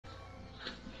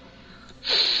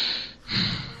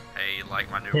like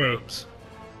my new Hey. robes.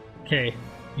 Okay,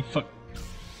 you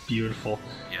beautiful.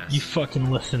 Yes. You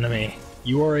fucking listen to me.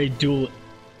 You are a dual.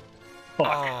 Fuck.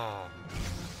 Oh.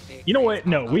 You know what?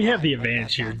 No, we have the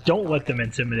advantage here. Don't let them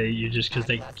intimidate you just because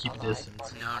they keep a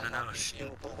distance. No.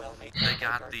 They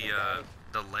got the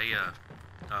Leia,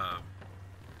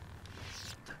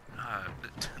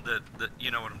 the you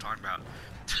know what I'm talking about.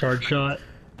 Charge shot.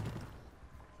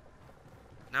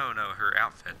 No, her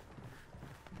outfit.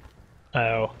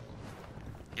 Oh.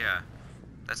 Yeah.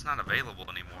 That's not available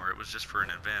anymore. It was just for an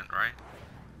event, right?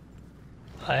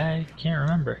 I can't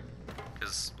remember.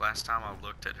 Because last time I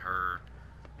looked at her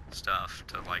stuff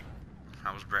to like,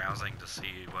 I was browsing to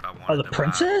see what I wanted Oh, the to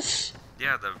princess? buy.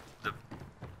 Yeah, the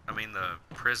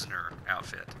prisoner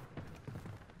outfit.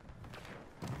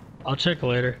 I'll check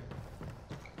later.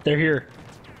 They're here.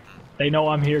 They know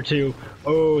I'm here too.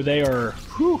 Oh, they are.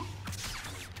 Whew.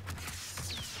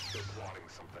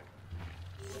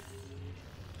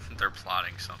 They're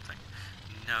plotting something.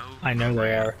 No. I know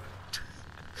they are.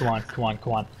 Come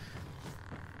on.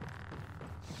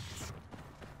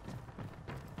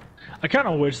 I kind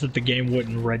of wish that the game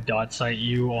wouldn't red dot sight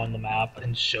you on the map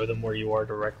and show them where you are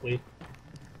directly.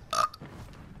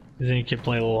 Then you could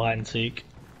play a little hide and seek.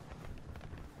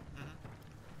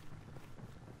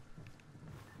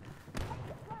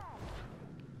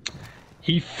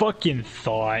 He fucking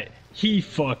thought. He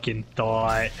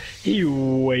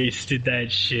wasted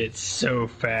that shit so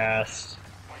fast.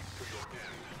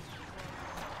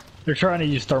 They're trying to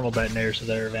use thermal detonators to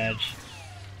their advantage.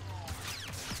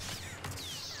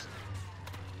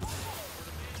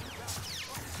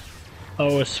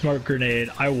 Oh, a smoke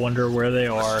grenade. I wonder where they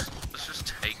are. Let's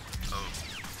just take. Oh.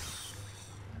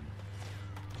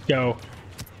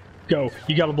 Go.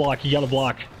 You gotta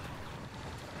block.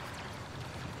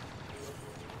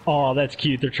 Oh, that's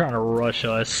cute. They're trying to rush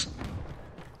us.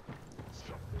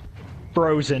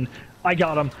 Frozen. I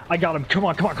got him. Come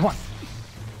on.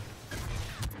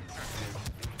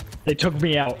 They took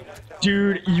me out.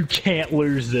 Dude, you can't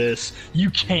lose this.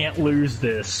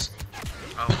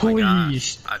 Oh Please. My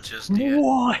gosh, I just did.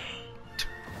 Why?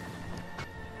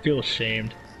 Feel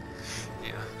ashamed.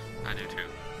 Yeah, I do too.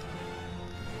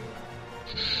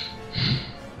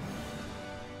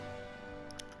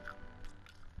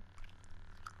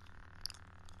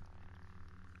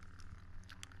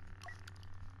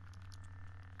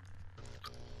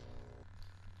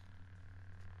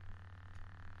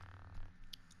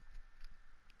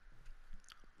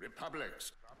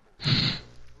 Republics.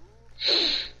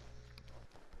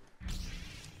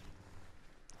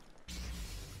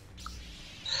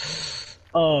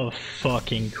 Of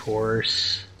fucking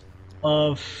course.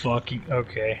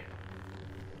 Okay.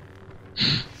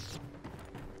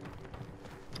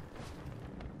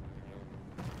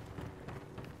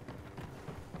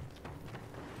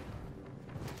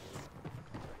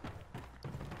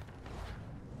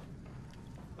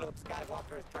 Luke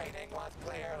Skywalker's training was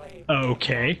clearly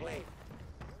Okay. complete.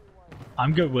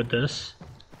 I'm good with this.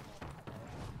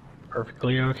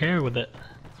 Perfectly okay with it.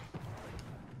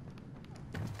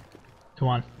 Come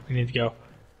on, we need to go.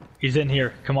 He's in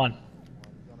here, come on.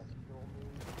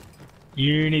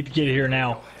 You need to get here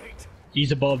now.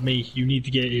 He's above me, you need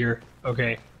to get here.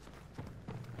 Okay.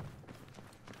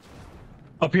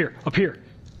 Up here.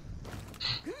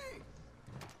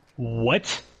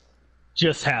 What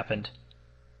just happened?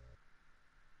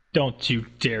 Don't you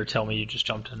dare tell me you just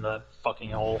jumped into that fucking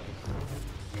hole.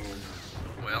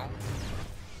 Well,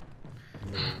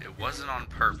 it wasn't on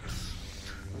purpose.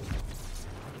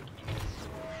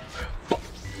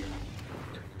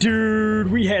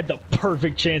 Dude, we had the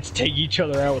perfect chance to take each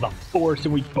other out with a force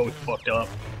and we both fucked up.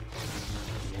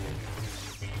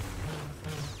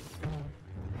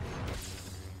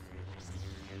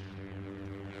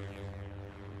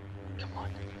 Come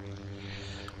on.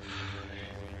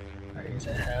 Alright, he's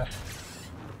at half.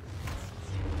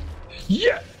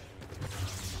 Yeah!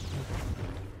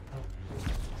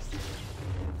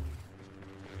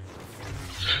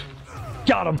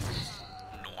 Got him!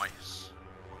 Nice.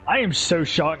 I am so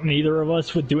shocked neither of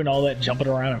us with doing all that jumping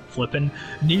around and flipping.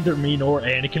 Neither me nor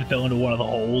Anakin fell into one of the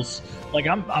holes. Like,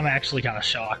 I'm actually kind of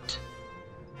shocked.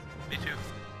 Me too.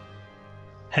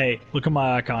 Hey, look at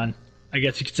my icon. I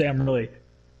guess you could say I'm really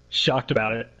shocked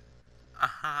about it.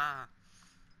 I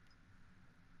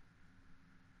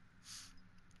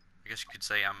guess you could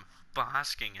say I'm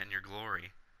basking in your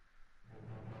glory.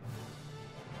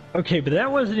 Okay, but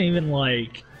that wasn't even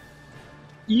like...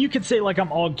 You could say like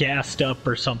I'm all gassed up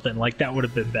or something. Like, that would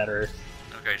have been better.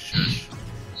 Okay, shush.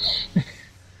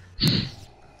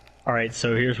 Alright,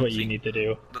 so here's what you need to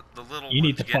do. The little You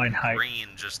need ones to find get height. green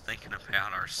just thinking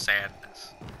about our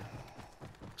sadness.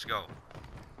 Let's go.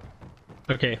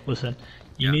 Okay, listen.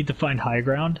 You Yeah. need to find high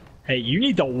ground. Hey, you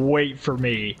need to wait for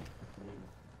me.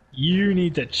 You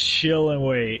need to chill and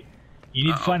wait. You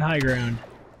need to find high ground.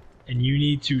 And you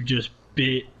need to just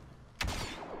bit.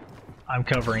 I'm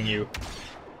covering you.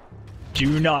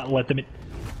 Do not let them. That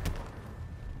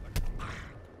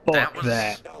Fuck was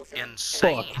that.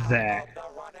 insane. Fuck that.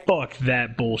 Fuck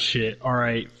that bullshit.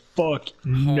 Alright. Fuck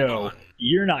no. on.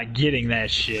 You're not getting that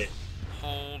shit.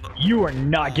 Hold You are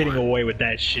not getting on. away with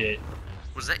that shit.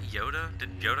 Was that Yoda?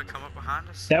 Did Yoda come up behind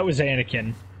us? That was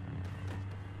Anakin.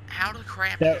 How the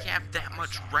crap that- did he have that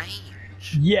much range?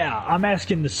 Yeah, I'm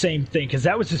asking the same thing, because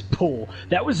that was his pull.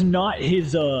 That was not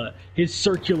his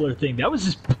circular thing. That was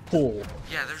his pull.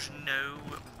 Yeah, there's no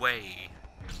way.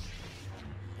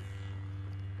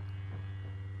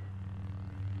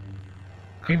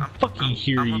 I can fucking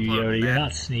hear I'm you, uploading Yoda. You're that.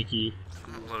 not sneaky.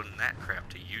 I'm uploading that crap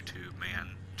to YouTube, man.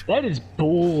 That is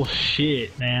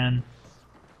bullshit, man.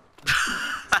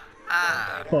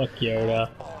 Fuck Yoda.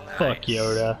 Fuck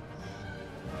Yoda.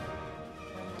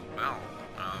 Well,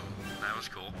 that was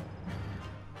cool.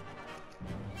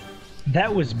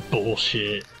 That was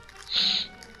bullshit.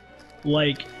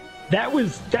 Like, that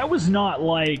was not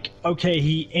like, okay,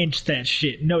 he inched that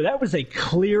shit. No, that was a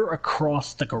clear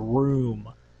across the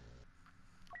room.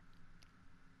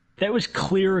 That was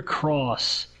clear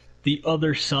across the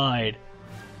other side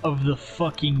of the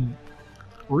fucking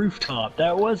rooftop.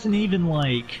 That wasn't even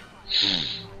like...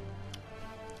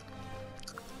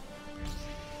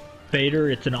 Vader,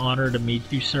 it's an honor to meet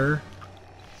you, sir.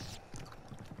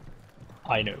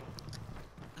 I know.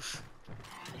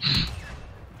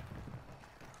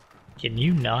 Can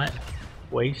you not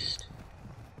waste?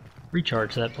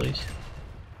 Recharge that, please.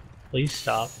 Please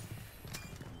stop.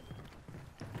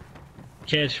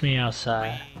 Catch me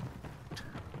outside.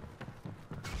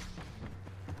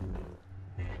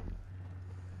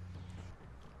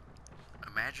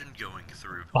 Imagine going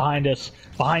through. Behind us!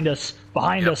 Behind us!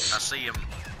 Behind Yep, I us! see him.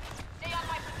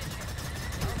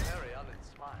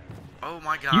 Oh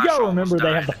my gosh. You gotta I remember almost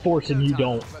they have the died. force and you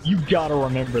don't. You gotta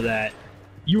remember that.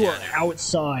 You Yeah, are dude.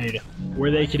 outside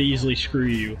where they could easily screw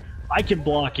you. I can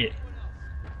block it.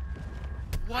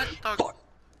 What the? Fuck.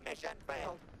 Mission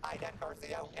failed. Iden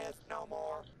Garcia is no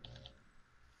more.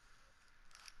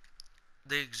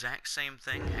 The exact same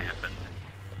thing happened.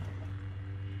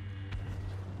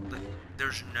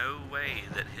 There's no way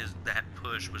that that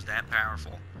push was that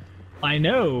powerful. I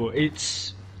know,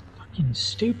 it's fucking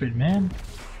stupid, man.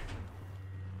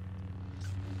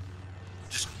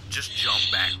 Just jump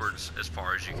backwards as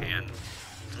far as you can.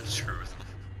 Screw with them.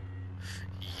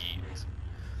 Yeet.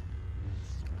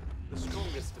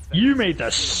 You made the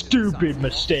stupid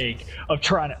mistake of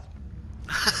trying to...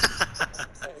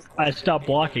 I stopped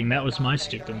blocking, that was my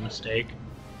stupid mistake.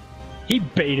 He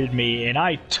baited me and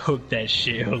I took that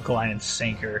shit hook, line, and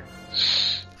sinker.